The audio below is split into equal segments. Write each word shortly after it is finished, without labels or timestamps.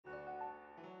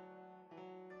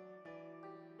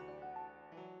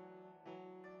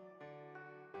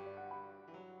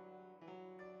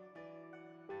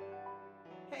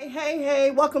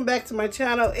Hey, welcome back to my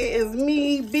channel. It is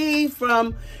me, B,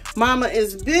 from Mama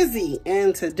is Busy.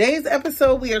 And today's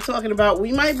episode, we are talking about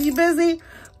we might be busy,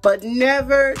 but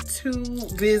never too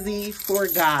busy for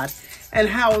God, and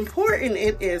how important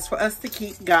it is for us to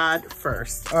keep God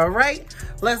first. All right,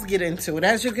 let's get into it.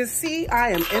 As you can see,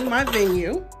 I am in my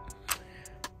venue,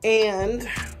 and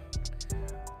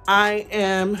I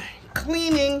am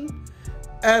cleaning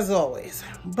as always.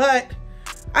 But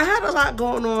I had a lot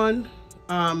going on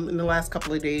in the last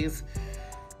couple of days.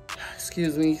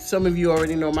 Excuse me. Some of you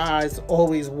already know my eyes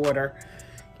always water.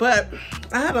 But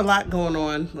I had a lot going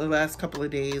on the last couple of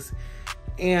days.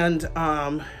 And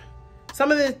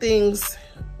some of the things,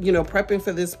 you know, prepping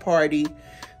for this party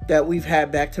that we've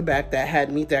had back to back that had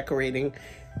me decorating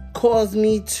caused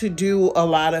me to do a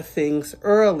lot of things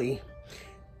early.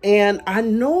 And I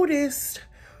noticed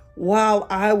while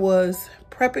I was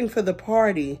prepping for the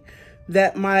party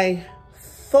that my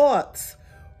thoughts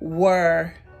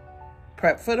were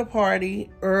prep for the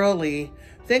party early,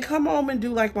 then come home and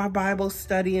do like my Bible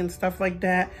study and stuff like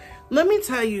that. Let me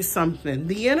tell you something.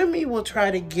 The enemy will try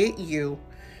to get you,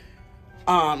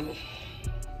 to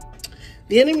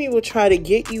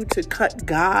cut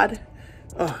God.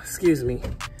 Oh, excuse me.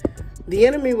 The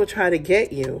enemy will try to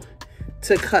get you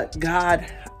to cut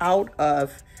God out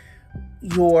of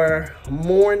your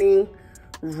morning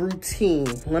routine.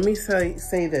 Let me say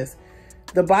this.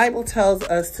 The Bible tells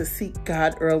us to seek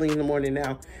God early in the morning.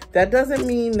 Now, that doesn't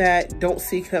mean that don't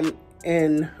seek him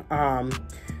in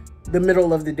the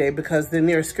middle of the day, because then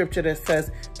there's scripture that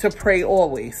says to pray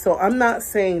always. So I'm not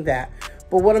saying that.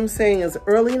 But what I'm saying is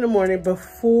early in the morning,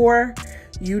 before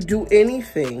you do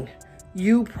anything,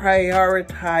 you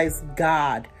prioritize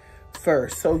God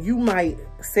first. So you might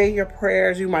say your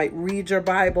prayers, you might read your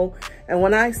Bible. And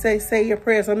when I say your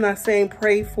prayers, I'm not saying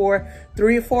pray for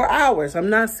 3 or 4 hours. I'm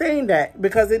not saying that,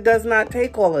 because it does not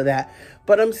take all of that.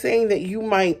 But I'm saying that you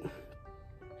might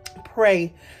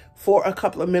pray for a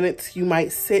couple of minutes. You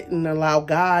might sit and allow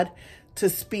God to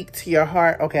speak to your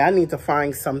heart. Okay, I need to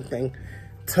find something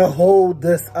to hold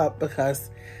this up, because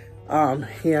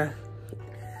yeah.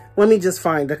 Let me just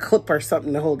find a clip or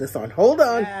something to hold this on. Hold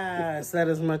on. Yes, that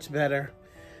is much better.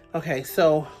 Okay,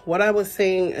 so what I was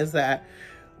saying is that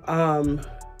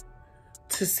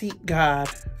to seek God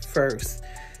first.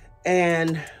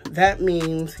 And that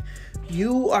means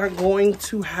you are going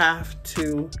to have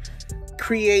to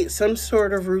create some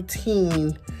sort of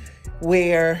routine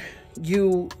where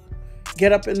you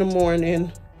get up in the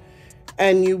morning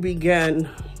and you begin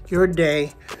your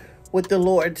day with the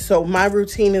Lord. So my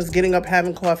routine is getting up,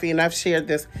 having coffee, and I've shared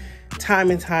this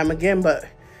time and time again, but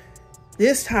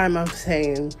this time I'm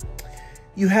saying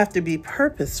you have to be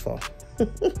purposeful.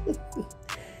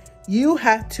 You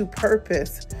have to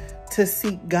purpose to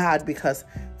seek God, because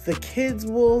the kids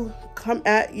will come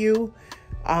at you.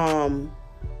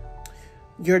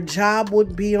 Your job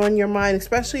would be on your mind,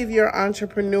 especially if you're an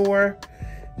entrepreneur.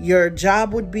 Your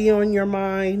job would be on your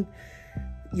mind.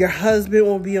 Your husband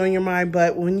will be on your mind.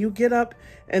 But when you get up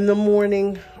in the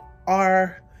morning,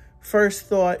 our first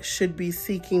thought should be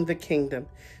seeking the kingdom.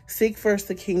 Seek first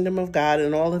the kingdom of God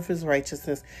and all of his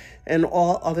righteousness, and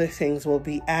all other things will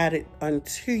be added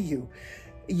unto you.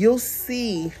 You'll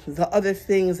see the other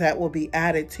things that will be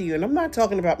added to you. And I'm not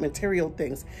talking about material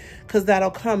things, because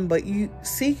that'll come. But you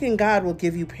seeking God will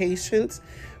give you patience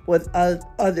with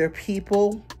other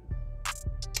people.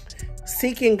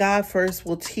 Seeking God first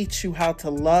will teach you how to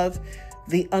love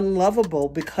the unlovable,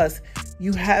 because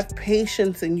you have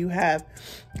patience and you have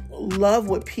love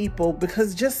with people.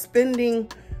 Because just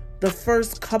spending the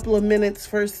first couple of minutes,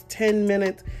 first 10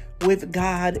 minutes with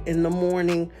God in the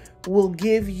morning will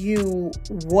give you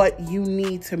what you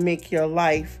need to make your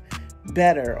life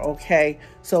better, okay?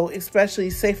 So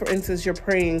especially, say for instance, you're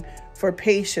praying for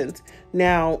patience.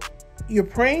 Now, you're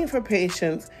praying for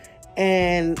patience,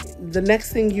 and the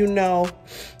next thing you know,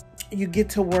 you get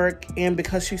to work, and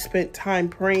because you spent time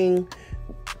praying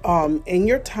in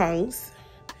your tongues,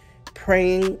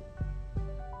 praying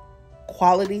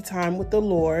quality time with the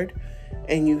Lord,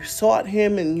 and you sought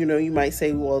him, and you know, you might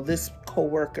say, well, this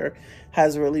coworker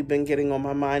has really been getting on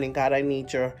my mind, and God, I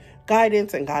need your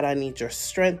guidance, and God, I need your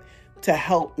strength to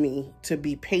help me to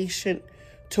be patient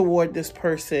toward this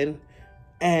person,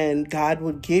 and God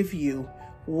will give you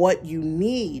what you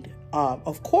need.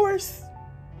 Of course,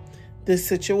 this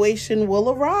situation will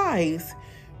arise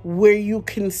where you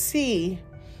can see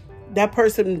that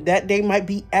person that day might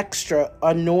be extra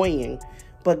annoying,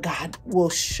 but God will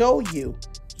show you,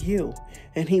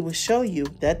 and he will show you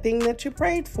that thing that you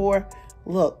prayed for.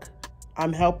 Look,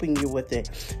 I'm helping you with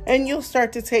it. And you'll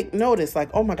start to take notice, like,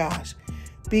 oh my gosh,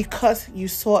 because you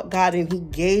sought God and he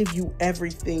gave you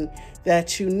everything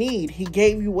that you need. He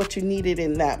gave you what you needed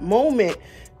in that moment.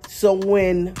 So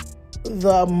when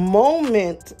the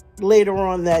moment later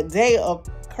on that day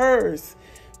occurs,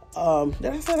 did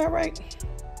I say that right?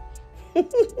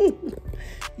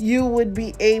 You would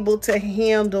be able to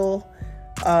handle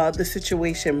the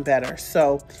situation better.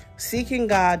 So seeking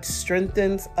God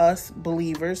strengthens us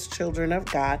believers, children of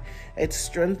God. It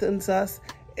strengthens us.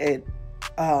 It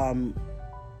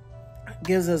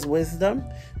gives us wisdom,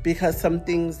 because some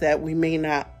things that we may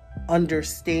not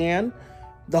understand,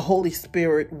 the Holy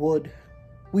Spirit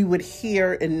we would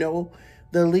hear and know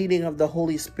the leading of the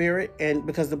Holy Spirit. And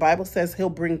because the Bible says he'll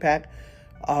bring back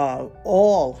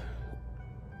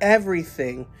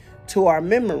everything to our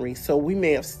memory. So we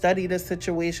may have studied a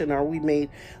situation, or we may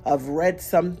have read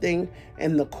something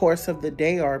in the course of the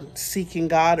day, or seeking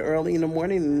God early in the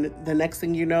morning, and the next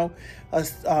thing you know,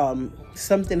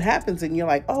 something happens and you're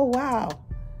like, oh wow,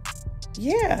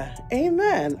 yeah,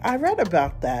 amen, I read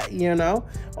about that,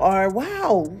 or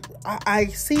wow, I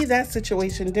see that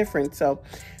situation different. So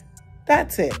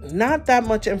that's it. Not that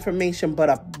much information, but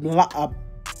a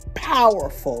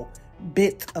powerful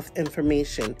bit of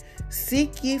information.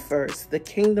 Seek ye first the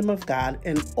kingdom of God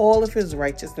and all of his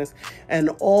righteousness, and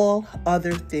all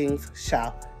other things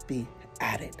shall be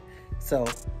added. So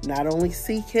not only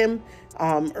seek him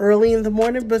early in the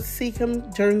morning, but seek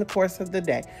him during the course of the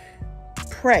day.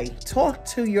 Pray, talk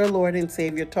to your Lord and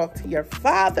Savior, talk to your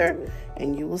Father,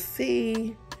 and you will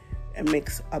see it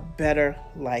makes a better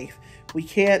life. We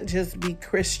can't just be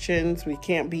Christians. We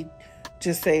can't be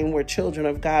just saying we're children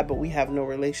of God, but we have no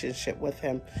relationship with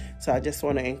him. So I just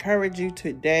want to encourage you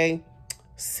today,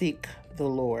 seek the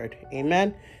Lord.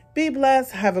 Amen. Be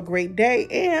blessed. Have a great day,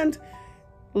 and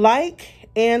like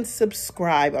and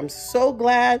subscribe. I'm so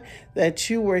glad that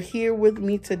you were here with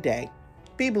me today.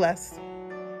 Be blessed.